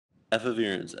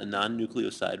Efavirenz, a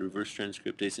non-nucleoside reverse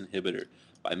transcriptase inhibitor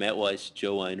by Matt Weiss,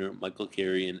 Joe Weiner, Michael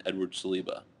Carey, and Edward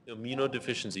Saliba. The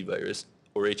immunodeficiency virus,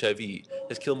 or HIV,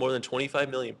 has killed more than 25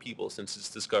 million people since its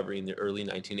discovery in the early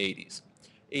 1980s.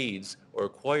 AIDS, or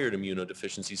acquired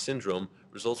immunodeficiency syndrome,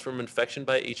 results from infection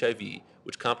by HIV,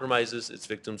 which compromises its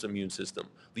victim's immune system,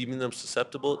 leaving them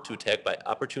susceptible to attack by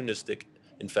opportunistic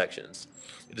infections.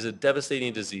 It is a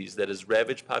devastating disease that has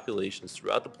ravaged populations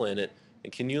throughout the planet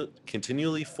and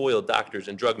continually foiled doctors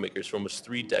and drug makers for almost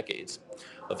 3 decades.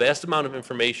 A vast amount of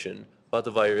information about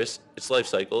the virus, its life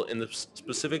cycle, and the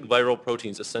specific viral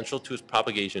proteins essential to its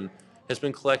propagation has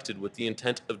been collected with the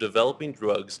intent of developing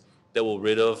drugs that will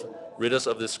rid us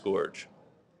of this scourge.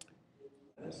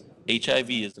 HIV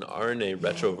is an RNA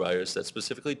retrovirus that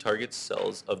specifically targets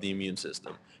cells of the immune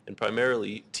system, and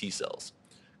primarily T cells.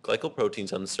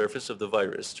 Glycoproteins on the surface of the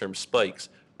virus, termed spikes,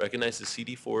 recognize the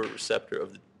CD4 receptor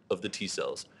of the T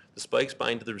cells. The spikes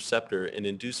bind to the receptor and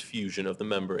induce fusion of the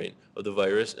membrane of the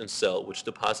virus and cell, which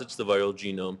deposits the viral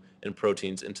genome and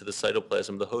proteins into the cytoplasm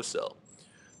of the host cell.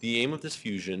 The aim of this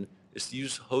fusion is to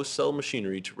use host cell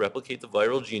machinery to replicate the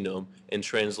viral genome and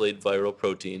translate viral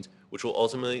proteins, which will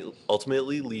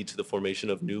ultimately lead to the formation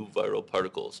of new viral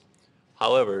particles.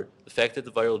 However, the fact that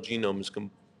the viral genome is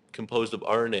composed of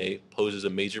RNA poses a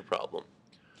major problem.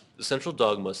 The central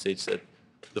dogma states that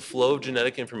the flow of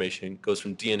genetic information goes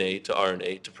from DNA to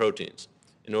RNA to proteins.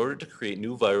 In order to create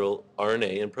new viral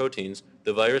RNA and proteins,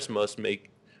 the virus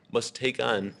must take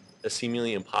on a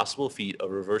seemingly impossible feat of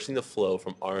reversing the flow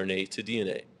from RNA to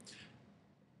DNA.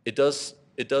 It does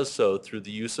so through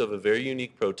the use of a very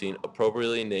unique protein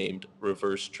appropriately named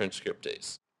reverse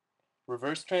transcriptase.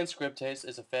 Reverse transcriptase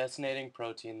is a fascinating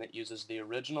protein that uses the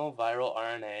original viral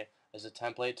RNA as a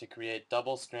template to create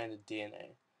double-stranded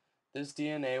DNA. This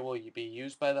DNA will be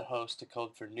used by the host to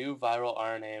code for new viral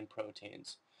RNA and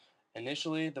proteins.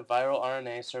 Initially, the viral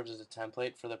RNA serves as a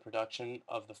template for the production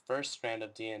of the first strand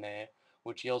of DNA,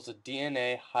 which yields a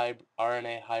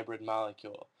DNA-RNA hybrid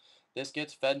molecule. This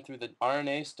gets fed through the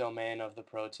RNase domain of the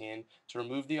protein to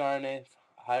remove the RNA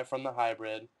from the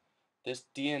hybrid. This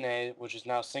DNA, which is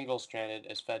now single-stranded,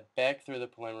 is fed back through the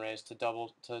polymerase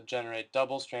to generate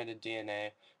double-stranded DNA,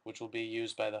 which will be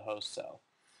used by the host cell.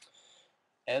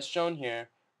 As shown here,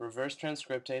 reverse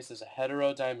transcriptase is a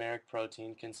heterodimeric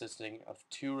protein consisting of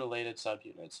two related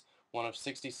subunits, one of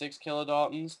 66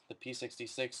 kilodaltons, the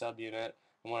P66 subunit,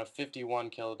 and one of 51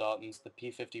 kilodaltons, the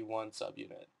P51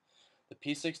 subunit. The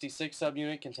P66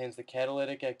 subunit contains the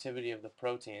catalytic activity of the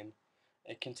protein.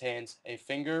 It contains a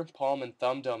finger, palm, and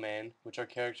thumb domain, which are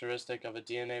characteristic of a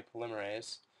DNA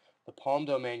polymerase. The palm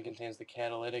domain contains the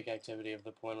catalytic activity of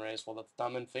the polymerase, while the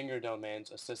thumb and finger domains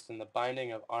assist in the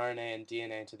binding of RNA and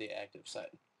DNA to the active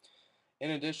site. In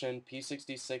addition,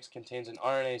 P66 contains an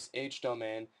RNase H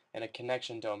domain and a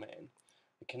connection domain.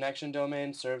 The connection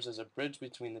domain serves as a bridge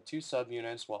between the two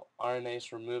subunits, while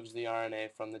RNase removes the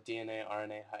RNA from the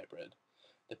DNA-RNA hybrid.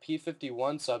 The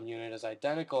P51 subunit is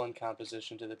identical in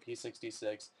composition to the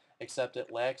P66, except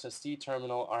it lacks a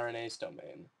C-terminal RNase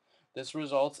domain. This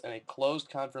results in a closed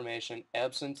conformation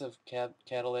absence of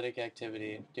catalytic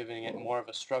activity, giving it more of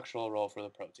a structural role for the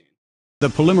protein. The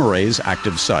polymerase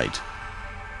active site.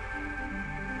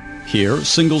 Here,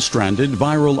 single-stranded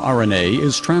viral RNA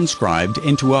is transcribed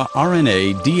into a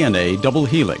RNA-DNA double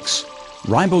helix.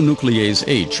 Ribonuclease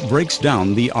H breaks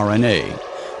down the RNA.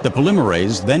 The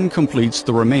polymerase then completes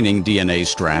the remaining DNA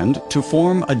strand to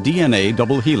form a DNA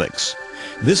double helix.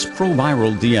 This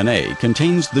proviral DNA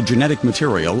contains the genetic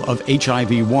material of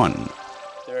HIV-1.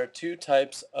 There are two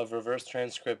types of reverse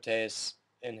transcriptase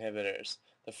inhibitors,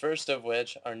 the first of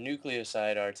which are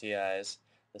nucleoside RTIs,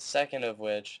 the second of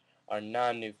which are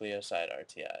non-nucleoside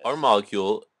RTIs. Our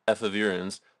molecule,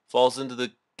 Efavirenz, falls into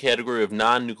the category of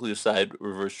non-nucleoside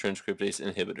reverse transcriptase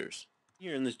inhibitors.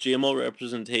 Here in this JML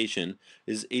representation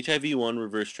is HIV-1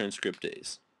 reverse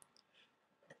transcriptase.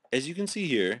 As you can see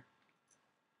here,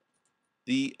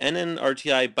 the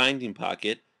NNRTI binding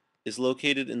pocket is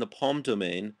located in the palm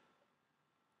domain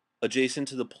adjacent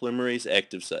to the polymerase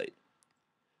active site.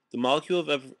 The molecule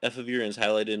of Efavirenz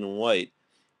highlighted in white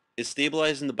is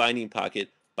stabilized in the binding pocket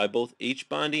by both H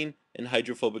bonding and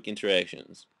hydrophobic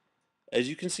interactions. As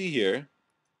you can see here,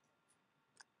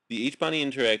 the H bonding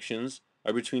interactions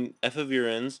are between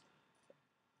Efavirenz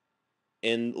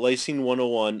and lysine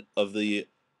 101 of the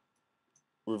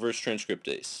reverse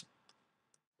transcriptase.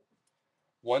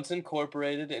 Once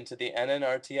incorporated into the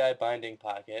NNRTI binding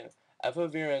pocket,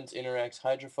 Efavirenz interacts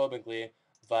hydrophobically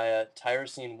via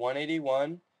tyrosine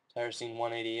 181, tyrosine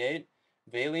 188,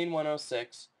 valine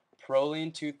 106,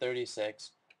 proline 236,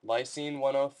 lysine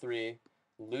 103,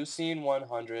 leucine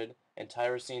 100, and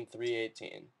tyrosine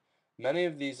 318. Many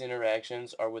of these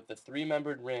interactions are with the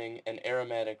three-membered ring and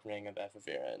aromatic ring of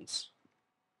efavirenz.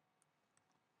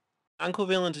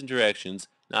 Non-covalent interactions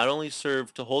not only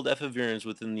serve to hold efavirenz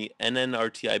within the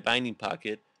NNRTI binding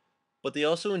pocket, but they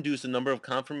also induce a number of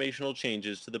conformational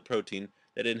changes to the protein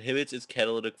that inhibits its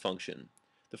catalytic function.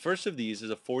 The first of these is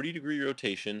a 40-degree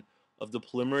rotation of the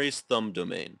polymerase thumb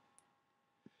domain.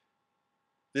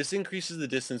 This increases the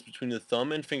distance between the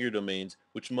thumb and finger domains,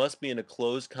 which must be in a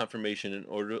closed conformation in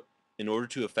order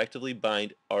to effectively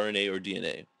bind RNA or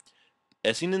DNA.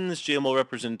 As seen in this JMOL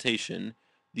representation,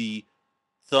 the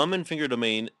thumb and finger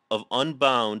domain of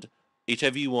unbound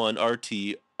HIV-1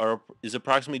 RT is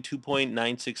approximately 2.967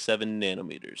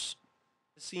 nanometers.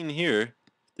 As seen here,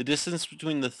 the distance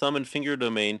between the thumb and finger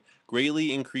domain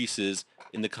greatly increases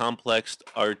in the complexed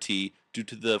RT due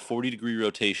to the 40-degree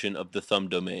rotation of the thumb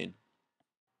domain.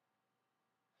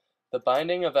 The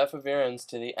binding of efavirenz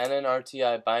to the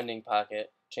NNRTI binding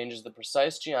pocket changes the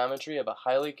precise geometry of a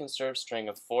highly conserved string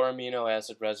of 4 amino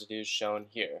acid residues shown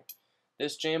here.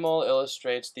 This JMOL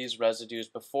illustrates these residues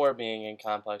before being in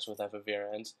complex with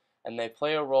efavirenz, and they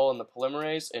play a role in the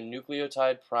polymerase and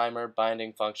nucleotide primer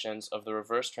binding functions of the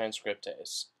reverse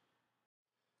transcriptase.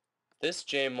 This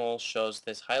JMOL shows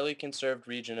this highly conserved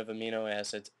region of amino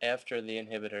acids after the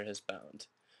inhibitor has bound.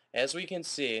 As we can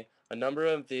see, a number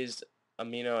of these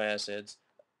amino acids,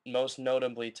 most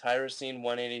notably tyrosine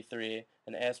 183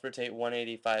 and aspartate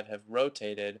 185, have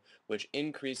rotated, which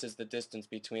increases the distance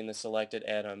between the selected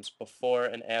atoms before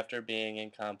and after being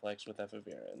in complex with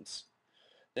efavirenz.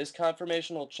 This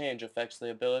conformational change affects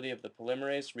the ability of the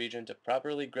polymerase region to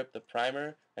properly grip the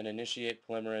primer and initiate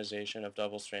polymerization of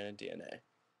double-stranded DNA.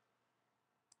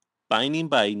 Binding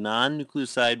by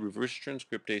non-nucleoside reverse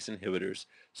transcriptase inhibitors,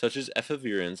 such as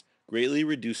efavirenz, greatly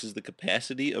reduces the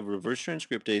capacity of reverse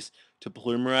transcriptase to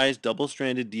polymerize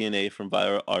double-stranded DNA from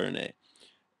viral RNA.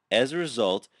 As a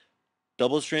result,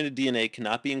 double-stranded DNA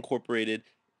cannot be incorporated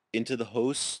into the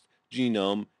host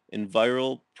genome, and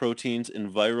viral proteins and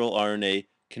viral RNA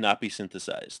cannot be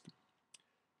synthesized.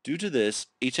 Due to this,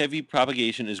 HIV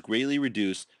propagation is greatly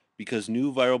reduced because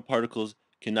new viral particles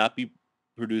cannot be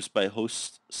produced by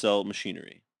host cell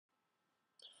machinery.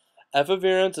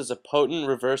 Efavirenz is a potent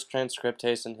reverse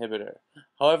transcriptase inhibitor.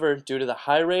 However, due to the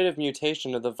high rate of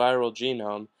mutation of the viral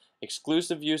genome,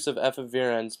 exclusive use of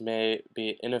efavirenz may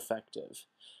be ineffective.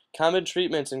 Common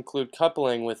treatments include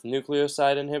coupling with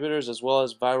nucleoside inhibitors as well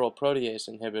as viral protease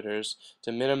inhibitors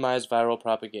to minimize viral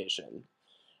propagation.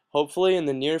 Hopefully, in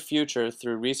the near future,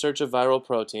 through research of viral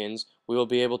proteins, we will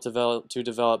be able to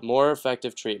develop more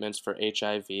effective treatments for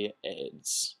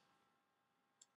HIV/AIDS.